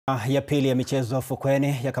Ya pili ya michezo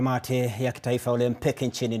ufukweni ya kamati ya kitaifa Olimpiki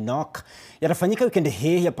nchini NOCK yatafanyika wikendi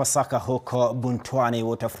hii ya Pasaka huko Buntwani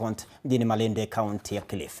Waterfront mjini Malindi, kaunti ya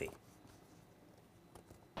Kilifi.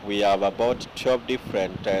 We have about 12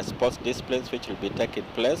 different sports disciplines which will be taking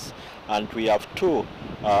place, and we have two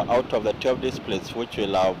out of the 12 disciplines which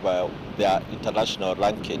will have their international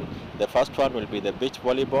ranking. The first one will be the beach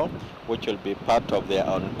volleyball, which will be part of their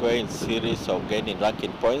ongoing series of gaining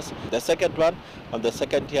ranking points. The second one, on the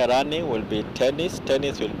second year running, will be tennis.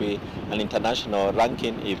 Tennis will be an international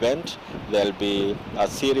ranking event. There will be a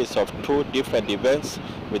series of two different events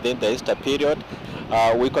within the Easter period.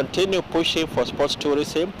 We continue pushing for sports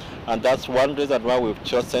tourism, and that's one reason why we've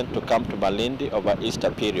chosen to come to Malindi over Easter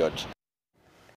period.